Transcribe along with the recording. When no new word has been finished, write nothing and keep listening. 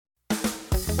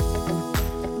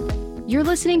You're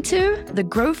listening to the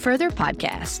Grow Further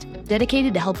podcast,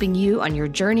 dedicated to helping you on your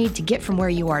journey to get from where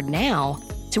you are now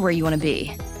to where you want to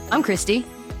be. I'm Christy.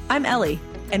 I'm Ellie,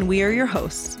 and we are your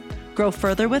hosts. Grow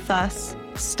further with us,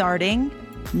 starting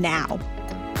now.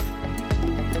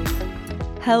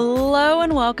 Hello,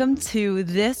 and welcome to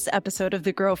this episode of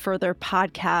the Grow Further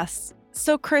podcast.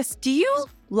 So, Chris, do you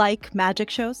like magic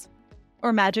shows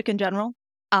or magic in general?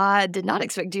 I did not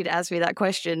expect you to ask me that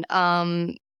question.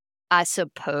 I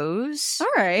suppose. All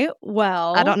right.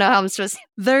 Well, I don't know how I'm supposed to.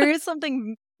 There's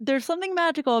something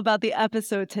magical about the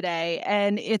episode today,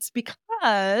 and it's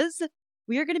because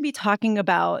we are going to be talking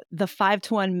about the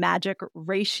 5-to-1 magic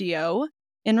ratio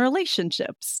in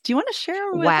relationships. Do you want to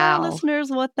share with our listeners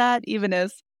what that even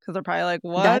is? Because they're probably like,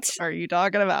 what are you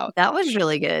talking about? That was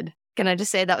really good. Can I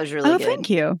just say that was really good? Thank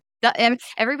you.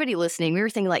 Everybody listening, we were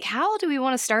thinking like, how do we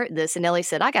want to start this? And Ellie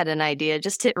said, I got an idea,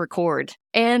 just hit record.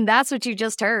 And that's what you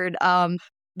just heard.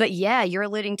 But yeah, you're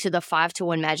alluding to the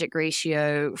 5-to-1 magic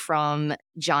ratio from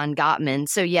John Gottman.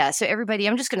 So everybody,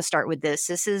 I'm just going to start with this.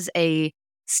 This is a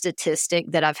statistic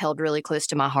that I've held really close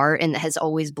to my heart and that has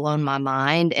always blown my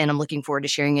mind. And I'm looking forward to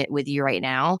sharing it with you right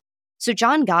now. So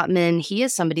John Gottman, he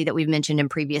is somebody that we've mentioned in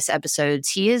previous episodes.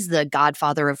 He is the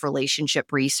godfather of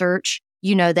relationship research.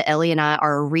 You know that Ellie and I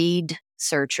are read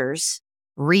searchers.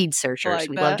 We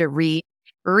love to read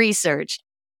research.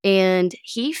 And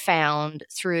he found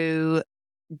through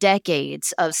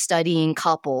decades of studying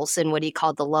couples in what he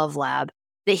called the Love Lab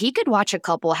that he could watch a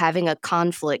couple having a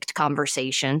conflict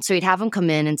conversation. So he'd have them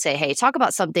come in and say, hey, talk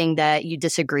about something that you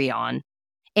disagree on.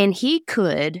 And he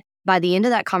could, by the end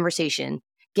of that conversation,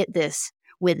 get this,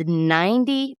 with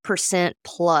 90%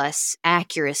 plus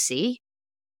accuracy,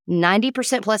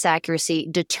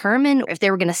 determine if they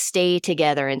were going to stay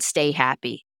together and stay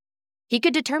happy. He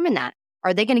could determine that.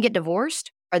 Are they going to get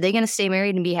divorced? Are they going to stay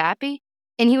married and be happy?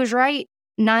 And he was right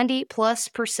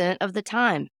 90+% of the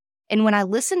time. And when I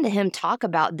listened to him talk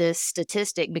about this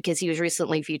statistic, because he was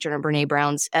recently featured on Brene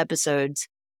Brown's episodes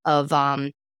of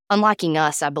Unlocking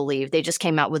Us, I believe. They just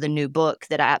came out with a new book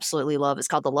that I absolutely love. It's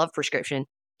called The Love Prescription.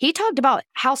 He talked about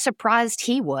how surprised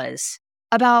he was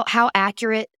about how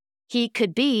accurate he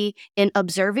could be in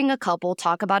observing a couple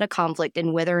talk about a conflict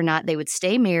and whether or not they would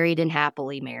stay married and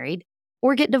happily married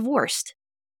or get divorced.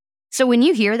 So when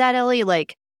you hear that, Ellie,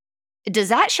 like, does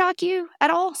that shock you at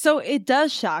all? So it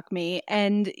does shock me.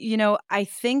 And, I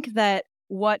think that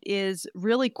what is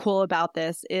really cool about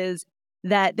this is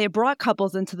that they brought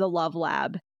couples into the Love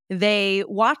Lab. They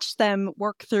watched them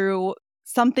work through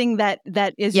something that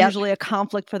is usually a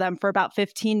conflict for them for about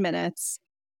 15 minutes.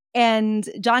 And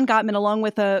John Gottman, along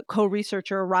with a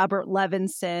co-researcher, Robert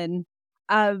Levinson,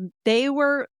 they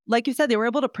were, like you said, they were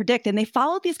able to predict, and they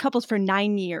followed these couples for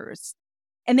 9 years.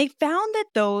 And they found that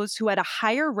those who had a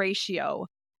higher ratio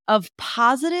of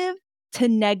positive to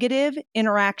negative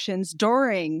interactions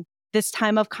during this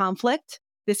time of conflict,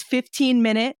 this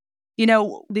 15-minute,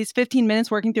 these 15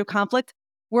 minutes working through conflict,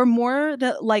 were more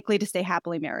likely to stay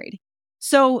happily married.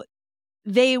 So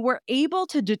they were able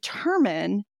to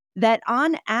determine that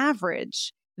on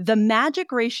average, the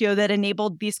magic ratio that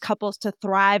enabled these couples to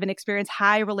thrive and experience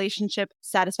high relationship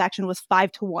satisfaction was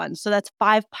 5-to-1. So that's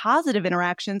 5 positive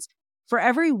interactions for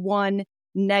every 1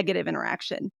 negative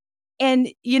interaction. And,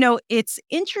 it's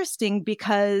interesting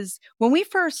because when we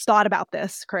first thought about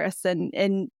this, Chris,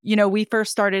 and we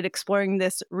first started exploring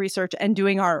this research and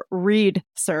doing our read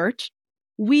search,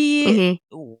 we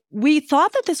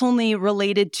thought that this only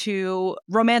related to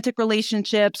romantic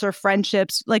relationships or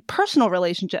friendships, like personal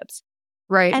relationships.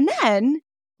 Right. And then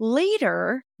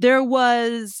later, there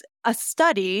was a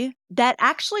study that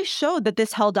actually showed that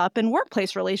this held up in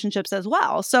workplace relationships as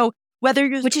well. So whether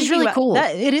you're which is really cool.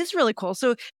 It is really cool.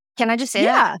 So can I just say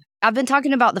that? I've been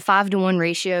talking about the 5-to-1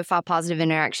 ratio, 5 positive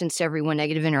interactions to every 1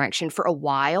 negative interaction for a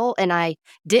while. And I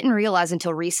didn't realize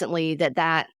until recently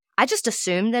that I just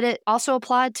assumed that it also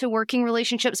applied to working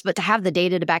relationships, but to have the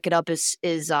data to back it up is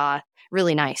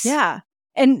really nice. Yeah.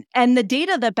 And the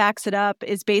data that backs it up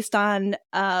is based on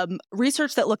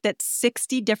research that looked at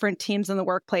 60 different teams in the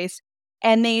workplace.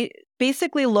 And they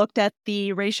basically looked at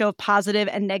the ratio of positive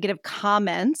and negative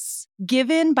comments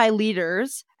given by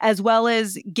leaders, as well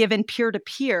as given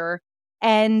peer-to-peer,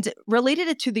 and related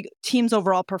it to the team's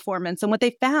overall performance. And what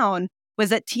they found was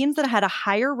that teams that had a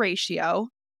higher ratio,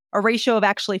 a ratio of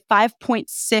actually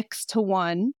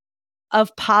 5.6-to-1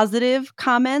 of positive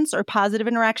comments or positive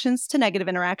interactions to negative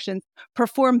interactions,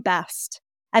 perform best.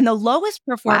 And the lowest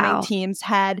performing teams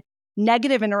had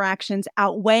negative interactions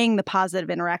outweighing the positive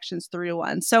interactions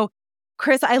 3-to-1. So,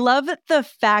 Chris, I love the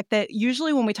fact that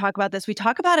usually when we talk about this, we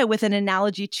talk about it with an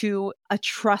analogy to a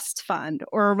trust fund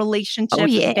or a relationship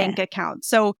bank account.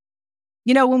 So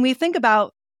When we think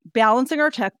about balancing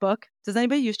our checkbook, does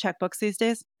anybody use checkbooks these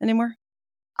days anymore?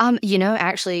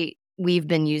 Actually, we've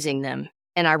been using them.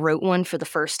 And I wrote one for the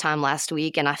first time last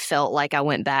week, and I felt like I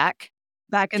went back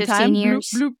Back in 15 time? years.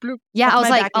 Bloop, bloop, bloop. Yeah, That's I was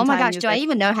my like, back oh in my time gosh, do I music.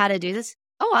 even know how to do this?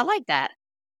 Oh, I like that.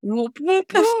 Whoop,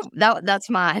 whoop, whoop. That's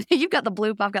mine. You've got the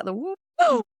bloop, I've got the whoop.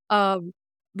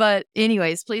 But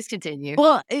anyways, please continue.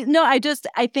 Well, no, I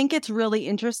think it's really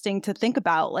interesting to think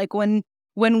about, like when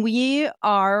we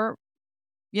are,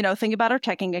 think about our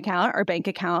checking account, our bank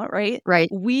account, right? Right.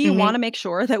 We want to make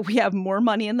sure that we have more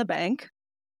money in the bank,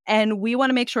 and we want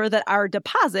to make sure that our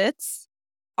deposits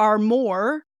are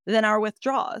more than our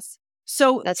withdrawals.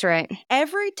 So That's right.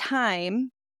 every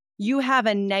time you have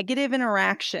a negative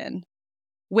interaction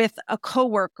with a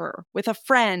coworker, with a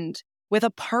friend, with a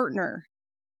partner,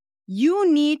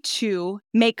 you need to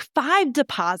make 5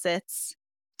 deposits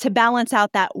to balance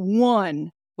out that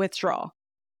one withdrawal.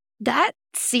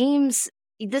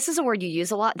 This is a word you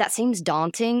use a lot. That seems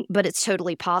daunting, but it's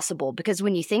totally possible because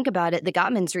when you think about it, the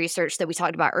Gottman's research that we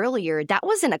talked about earlier, that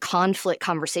wasn't a conflict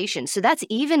conversation. So that's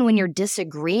even when you're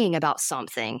disagreeing about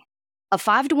something. A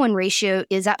 5-to-1 ratio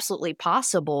is absolutely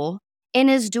possible and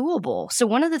is doable. So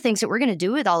one of the things that we're going to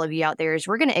do with all of you out there is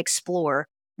we're going to explore,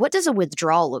 what does a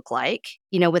withdrawal look like,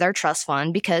 with our trust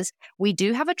fund? Because we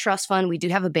do have a trust fund. We do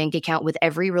have a bank account with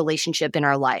every relationship in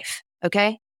our life.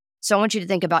 Okay. So I want you to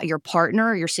think about your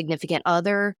partner, your significant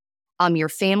other, your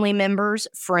family members,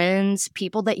 friends,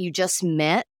 people that you just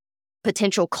met,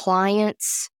 potential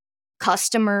clients,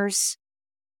 customers.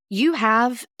 You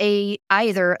have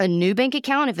either a new bank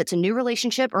account if it's a new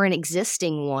relationship or an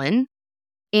existing one.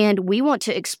 And we want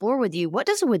to explore with you, what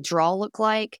does a withdrawal look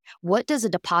like? What does a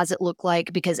deposit look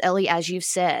like? Because Ellie, as you've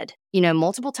said,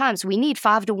 multiple times, we need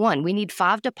 5-to-1. We need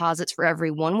 5 deposits for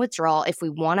every one withdrawal if we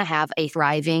want to have a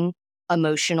thriving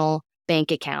emotional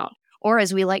bank account, or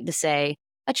as we like to say,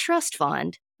 a trust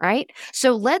fund, right?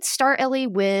 So let's start, Ellie,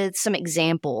 with some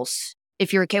examples,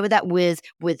 if you're okay with that, with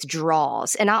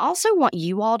withdrawals. And I also want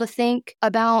you all to think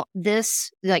about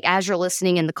this, like as you're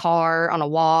listening in the car, on a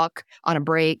walk, on a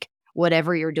break,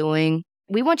 whatever you're doing.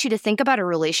 We want you to think about a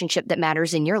relationship that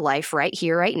matters in your life right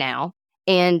here, right now.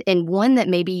 And one that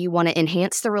maybe you want to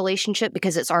enhance the relationship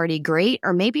because it's already great,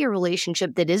 or maybe a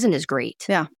relationship that isn't as great.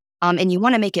 Yeah. And you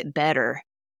want to make it better.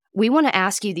 We want to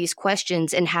ask you these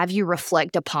questions and have you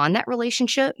reflect upon that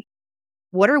relationship.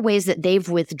 What are ways that they've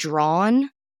withdrawn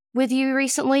with you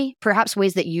recently? Perhaps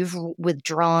ways that you've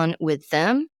withdrawn with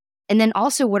them. And then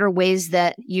also, what are ways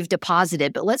that you've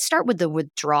deposited? But let's start with the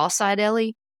withdrawal side,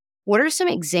 Ellie. What are some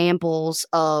examples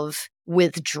of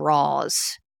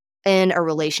withdrawals in a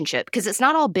relationship? Because it's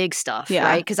not all big stuff,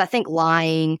 right? Because I think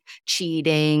lying,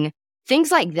 cheating,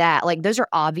 things like that, like those are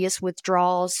obvious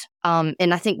withdrawals. And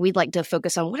I think we'd like to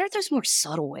focus on what are those more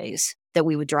subtle ways that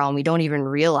we withdraw and we don't even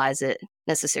realize it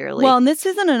necessarily. Well, and this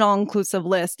isn't an all-inclusive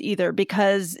list either,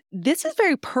 because this is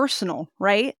very personal,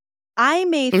 right? I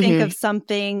may think of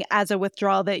something as a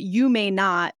withdrawal that you may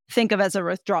not think of as a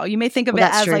withdrawal. You may think of it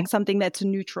as like something that's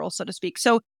neutral, so to speak.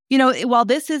 So, while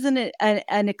this isn't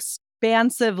an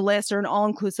expansive list or an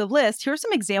all-inclusive list, here's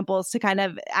some examples to kind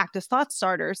of act as thought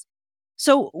starters.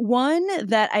 So one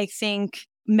that I think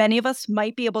many of us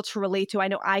might be able to relate to, I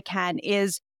know I can,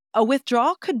 is a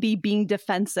withdrawal could be being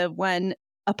defensive when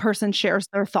a person shares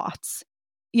their thoughts.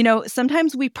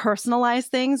 Sometimes we personalize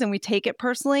things and we take it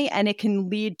personally, and it can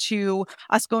lead to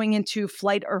us going into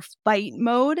flight or fight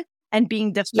mode and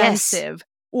being defensive,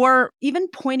 or even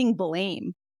pointing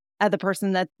blame at the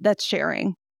person that's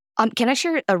sharing. Can I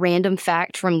share a random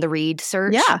fact from the Reed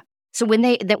search? Yeah. So when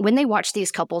they watch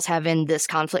these couples having this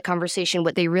conflict conversation,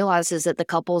 what they realize is that the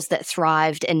couples that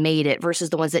thrived and made it versus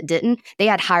the ones that didn't, they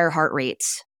had higher heart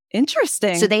rates.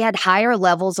 Interesting. So they had higher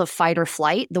levels of fight or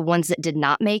flight, the ones that did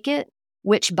not make it,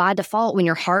 which by default, when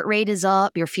your heart rate is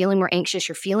up, you're feeling more anxious,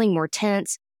 you're feeling more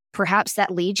tense, perhaps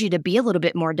that leads you to be a little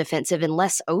bit more defensive and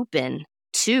less open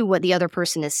to what the other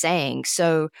person is saying.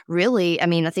 So really, I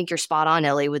mean, I think you're spot on,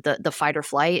 Ellie, with the fight or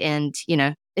flight. And,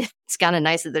 it's kind of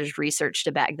nice that there's research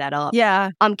to back that up. Yeah.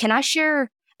 Can I share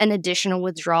an additional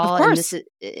withdrawal? Of course. And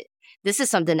this is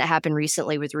something that happened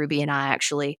recently with Ruby and I,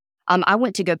 actually. I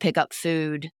went to go pick up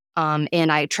food,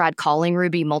 and I tried calling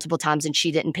Ruby multiple times and she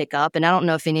didn't pick up. And I don't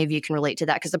know if any of you can relate to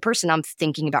that, because the person I'm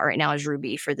thinking about right now is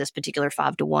Ruby for this particular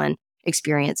 5-to-1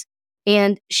 experience.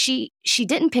 And she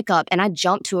didn't pick up, and I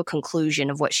jumped to a conclusion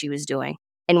of what she was doing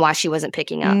and why she wasn't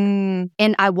picking up.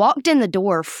 And I walked in the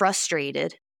door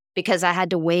frustrated because I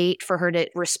had to wait for her to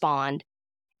respond.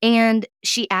 And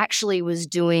she actually was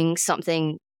doing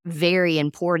something very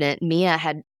important. Mia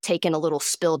had taken a little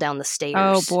spill down the stairs.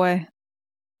 Oh, boy.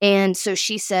 And so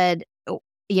she said,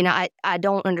 I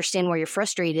don't understand why you're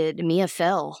frustrated. Mia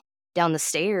fell down the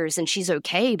stairs and she's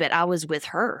okay, but I was with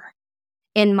her.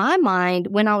 In my mind,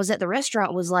 when I was at the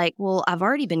restaurant, was like, well, I've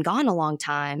already been gone a long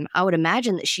time. I would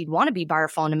imagine that she'd want to be by her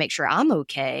phone to make sure I'm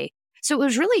okay. So it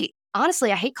was really,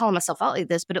 honestly, I hate calling myself out like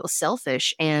this, but it was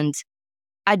selfish. And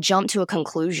I jumped to a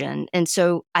conclusion. And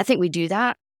so I think we do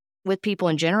that with people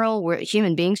in general. We're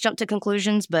human beings jump to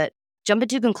conclusions, but jumping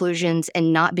to conclusions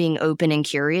and not being open and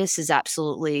curious is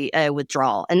absolutely a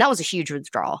withdrawal. And that was a huge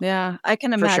withdrawal. Yeah, I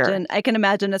can For sure. imagine. I can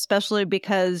imagine, especially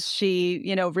because she,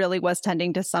 really was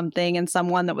tending to something and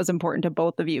someone that was important to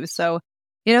both of you. So,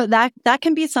 that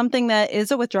can be something that is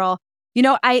a withdrawal.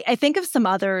 I think of some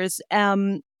others.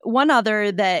 One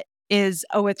other that is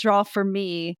a withdrawal for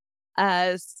me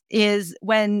is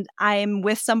when I'm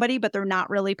with somebody, but they're not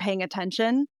really paying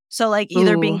attention. So like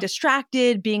either being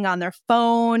distracted, being on their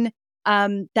phone.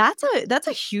 That's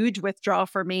a huge withdrawal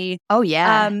for me. Oh,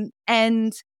 yeah.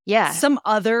 And some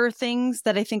other things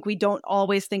that I think we don't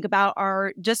always think about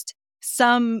are just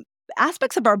some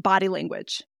aspects of our body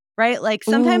language, right? Like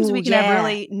sometimes we can have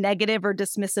really negative or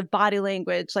dismissive body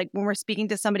language, like when we're speaking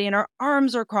to somebody and our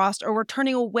arms are crossed or we're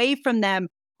turning away from them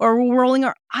or we're rolling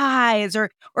our eyes or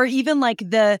even like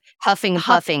the huffing and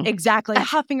puffing. Exactly.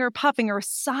 Huffing or puffing or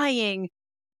sighing.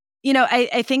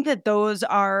 I think that those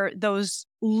are those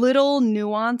little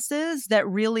nuances that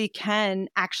really can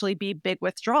actually be big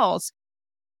withdrawals.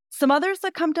 Some others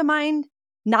that come to mind,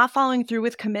 not following through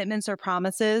with commitments or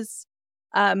promises.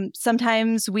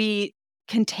 Sometimes we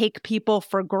can take people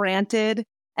for granted,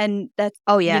 and that's,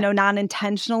 not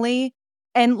intentionally.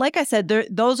 And like I said,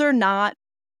 those are not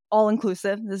all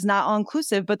inclusive. This is not all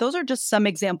inclusive, but those are just some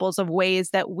examples of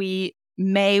ways that we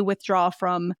may withdraw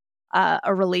from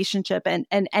a relationship and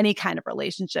any kind of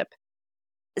relationship.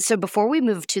 So before we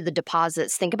move to the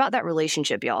deposits, think about that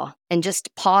relationship, y'all, and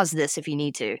just pause this if you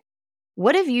need to.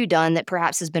 What have you done that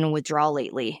perhaps has been a withdrawal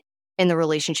lately in the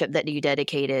relationship that you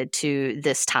dedicated to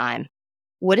this time?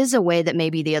 What is a way that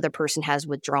maybe the other person has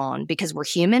withdrawn? Because we're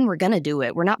human, we're going to do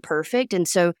it. We're not perfect. And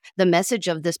so the message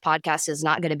of this podcast is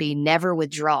not going to be never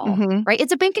withdraw, right?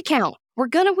 It's a bank account. We're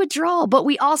going to withdraw, but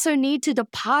we also need to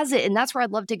deposit. And that's where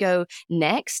I'd love to go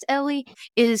next, Ellie,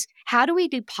 is how do we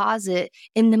deposit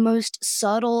in the most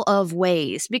subtle of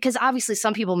ways? Because obviously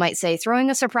some people might say throwing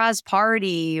a surprise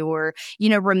party or,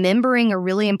 remembering a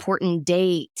really important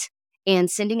date and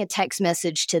sending a text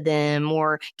message to them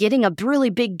or getting a really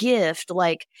big gift,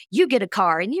 like you get a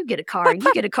car and you get a car and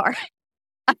you get a car.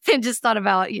 I just thought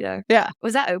about,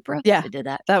 was that Oprah? Yeah. That did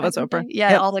that. That was Oprah.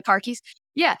 Yeah. Yep. All the car keys.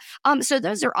 Yeah. So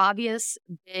those are obvious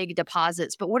big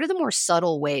deposits, but what are the more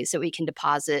subtle ways that we can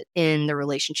deposit in the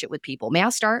relationship with people? May I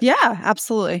start? Yeah,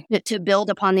 absolutely. To build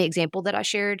upon the example that I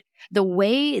shared, the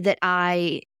way that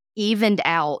I evened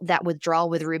out that withdrawal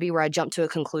with Ruby where I jumped to a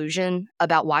conclusion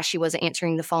about why she wasn't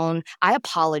answering the phone, I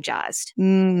apologized.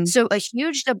 So a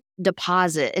huge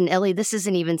deposit, and Ellie, this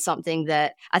isn't even something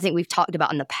that I think we've talked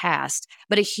about in the past,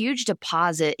 but a huge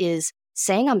deposit is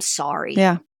saying I'm sorry.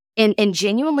 Yeah. And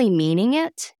genuinely meaning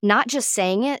it, not just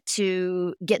saying it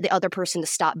to get the other person to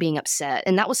stop being upset.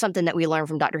 And that was something that we learned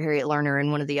from Dr. Harriet Lerner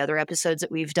in one of the other episodes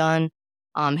that we've done.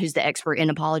 Who's the expert in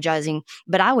apologizing.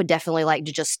 But I would definitely like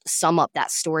to just sum up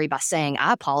that story by saying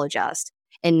I apologized.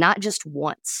 And not just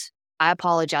once. I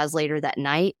apologized later that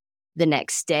night, the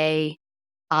next day,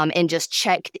 and just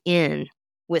checked in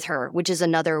with her, which is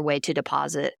another way to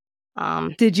deposit.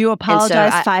 Did you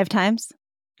apologize 5 times?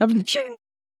 Well,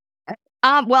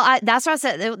 that's what I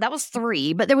said. That was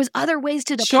 3, but there was other ways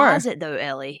to deposit though,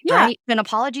 Ellie, right? An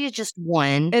apology is just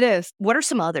one. It is. What are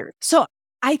some others? So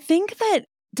I think that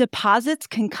deposits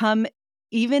can come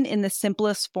even in the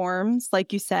simplest forms,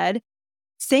 like you said,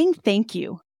 saying thank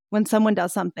you when someone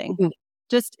does something.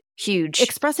 Just huge.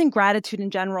 Expressing gratitude in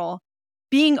general,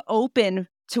 being open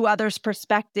to others'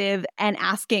 perspective and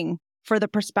asking for the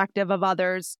perspective of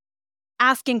others,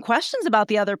 asking questions about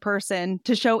the other person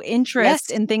to show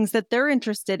interest in things that they're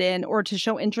interested in or to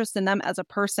show interest in them as a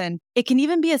person. It can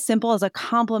even be as simple as a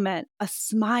compliment, a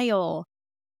smile,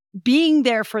 being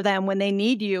there for them when they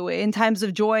need you in times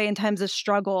of joy, in times of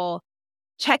struggle.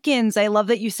 Check-ins. I love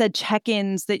that you said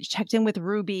check-ins, that you checked in with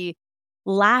Ruby,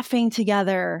 laughing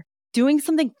together, doing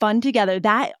something fun together.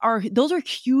 Those are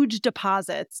huge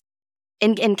deposits.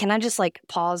 And can I just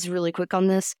pause really quick on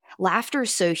this? Laughter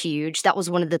is so huge. That was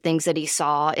one of the things that he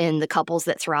saw in the couples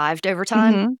that thrived over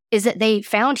time, is that they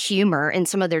found humor in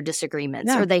some of their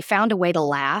disagreements, or they found a way to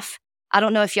laugh. I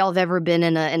don't know if y'all have ever been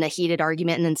in a heated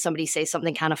argument and then somebody says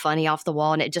something kind of funny off the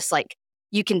wall and it just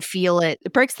you can feel it.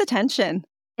 It breaks the tension.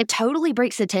 It totally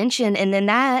breaks the tension. And then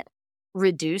that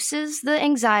reduces the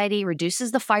anxiety,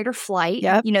 reduces the fight or flight,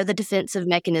 Yep. the defensive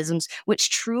mechanisms, which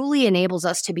truly enables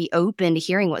us to be open to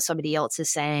hearing what somebody else is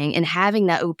saying and having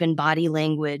that open body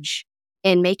language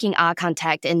and making eye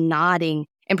contact and nodding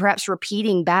and perhaps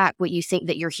repeating back what you think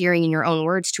that you're hearing in your own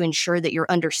words to ensure that you're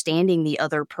understanding the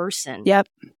other person. Yep.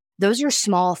 Those are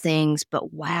small things,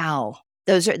 but wow,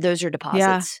 those are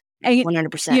deposits. Yeah. And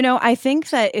 100%. I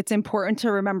think that it's important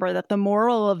to remember that the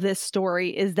moral of this story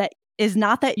is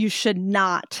not that you should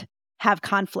not have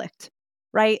conflict,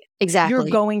 right? Exactly.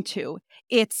 You're going to.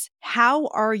 It's how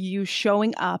are you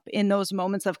showing up in those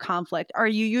moments of conflict? Are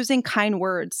you using kind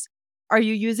words? Are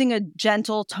you using a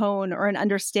gentle tone or an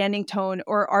understanding tone?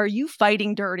 Or are you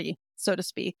fighting dirty, so to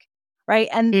speak? Right.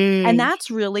 And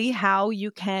that's really how you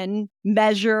can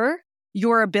measure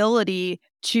your ability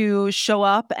to show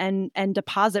up and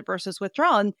deposit versus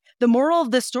withdraw. And the moral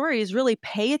of this story is really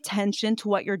pay attention to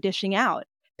what you're dishing out.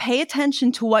 Pay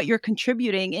attention to what you're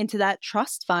contributing into that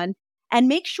trust fund and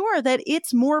make sure that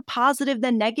it's more positive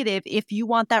than negative if you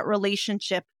want that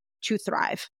relationship to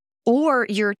thrive. Or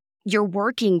your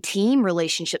working team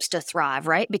relationships to thrive,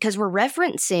 right? Because we're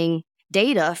referencing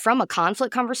data from a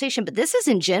conflict conversation, but this is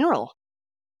in general.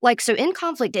 So in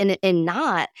conflict and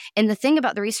not, and the thing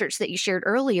about the research that you shared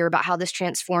earlier about how this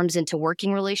transforms into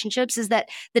working relationships is that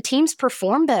the teams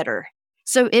perform better.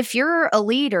 So if you're a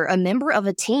leader, a member of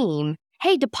a team,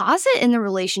 hey, deposit in the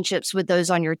relationships with those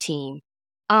on your team.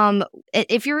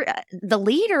 If you're the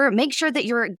leader, make sure that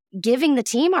you're giving the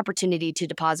team opportunity to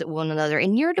deposit one another,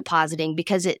 and you're depositing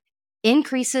because it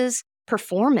increases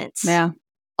performance. Yeah.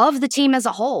 Of the team as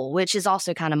a whole, which is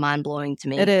also kind of mind-blowing to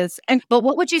me. It is. But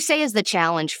what would you say is the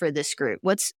challenge for this group?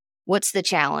 What's the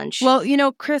challenge?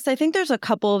 Well, Chris, I think there's a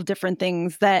couple of different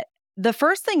things that the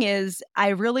first thing is I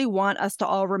really want us to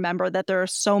all remember that there are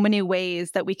so many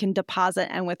ways that we can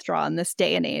deposit and withdraw in this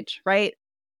day and age, right?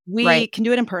 We can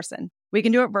do it in person. We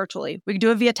can do it virtually. We can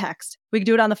do it via text. We can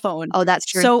do it on the phone. Oh, that's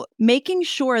true. So making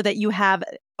sure that you have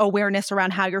awareness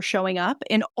around how you're showing up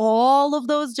in all of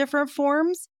those different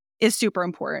forms is super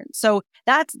important. So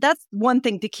that's one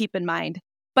thing to keep in mind.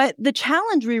 But the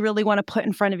challenge we really want to put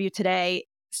in front of you today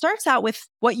starts out with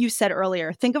what you said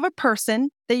earlier. Think of a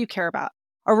person that you care about,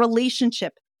 a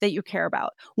relationship that you care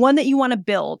about, one that you want to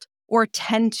build or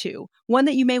tend to, one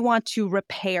that you may want to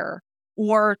repair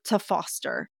or to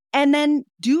foster. And then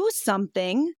do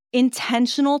something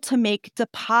intentional to make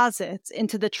deposits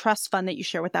into the trust fund that you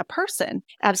share with that person.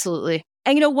 Absolutely.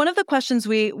 And, one of the questions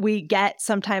we get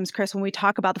sometimes, Chris, when we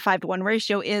talk about the 5-to-1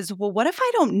 ratio is, well, what if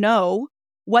I don't know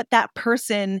what that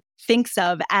person thinks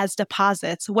of as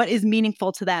deposits? What is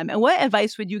meaningful to them? And what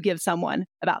advice would you give someone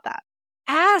about that?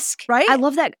 Ask. Right? I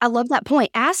love that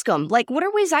point. Ask them. What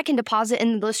are ways I can deposit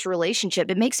in this relationship?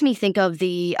 It makes me think of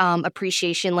the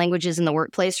appreciation languages in the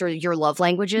workplace or your love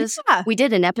languages. Yeah. We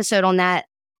did an episode on that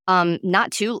I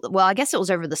guess it was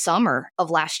over the summer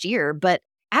of last year, but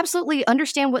absolutely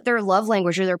understand what their love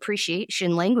language or their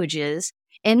appreciation language is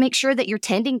and make sure that you're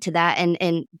tending to that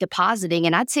and depositing.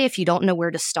 And I'd say if you don't know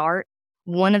where to start,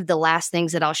 one of the last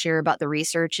things that I'll share about the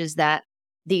research is that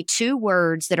the 2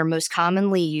 words that are most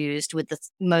commonly used with the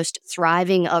most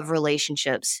thriving of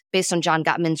relationships, based on John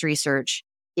Gottman's research,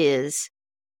 is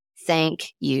thank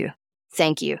you.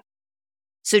 Thank you.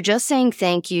 So just saying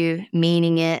thank you,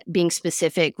 meaning it, being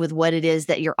specific with what it is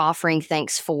that you're offering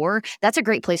thanks for, that's a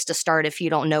great place to start if you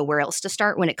don't know where else to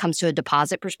start when it comes to a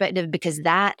deposit perspective, because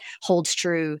that holds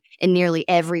true in nearly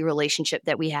every relationship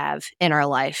that we have in our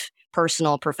life,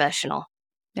 personal, professional.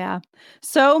 Yeah.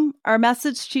 So our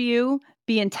message to you,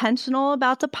 be intentional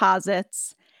about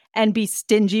deposits and be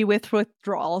stingy with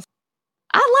withdrawals.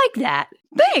 I like that.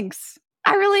 Thanks.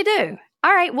 I really do.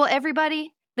 All right. Well,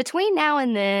 everybody, between now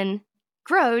and then,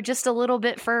 grow just a little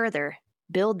bit further.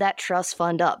 Build that trust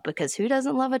fund up, because who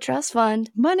doesn't love a trust fund?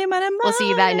 Money, money, money. We'll see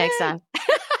you back next time.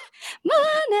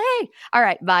 Money. All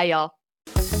right. Bye, y'all.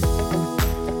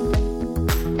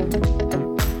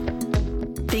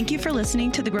 Thank you for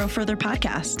listening to the Grow Further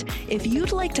podcast. If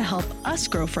you'd like to help us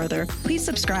grow further, please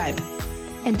subscribe.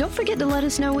 And don't forget to let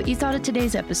us know what you thought of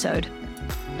today's episode.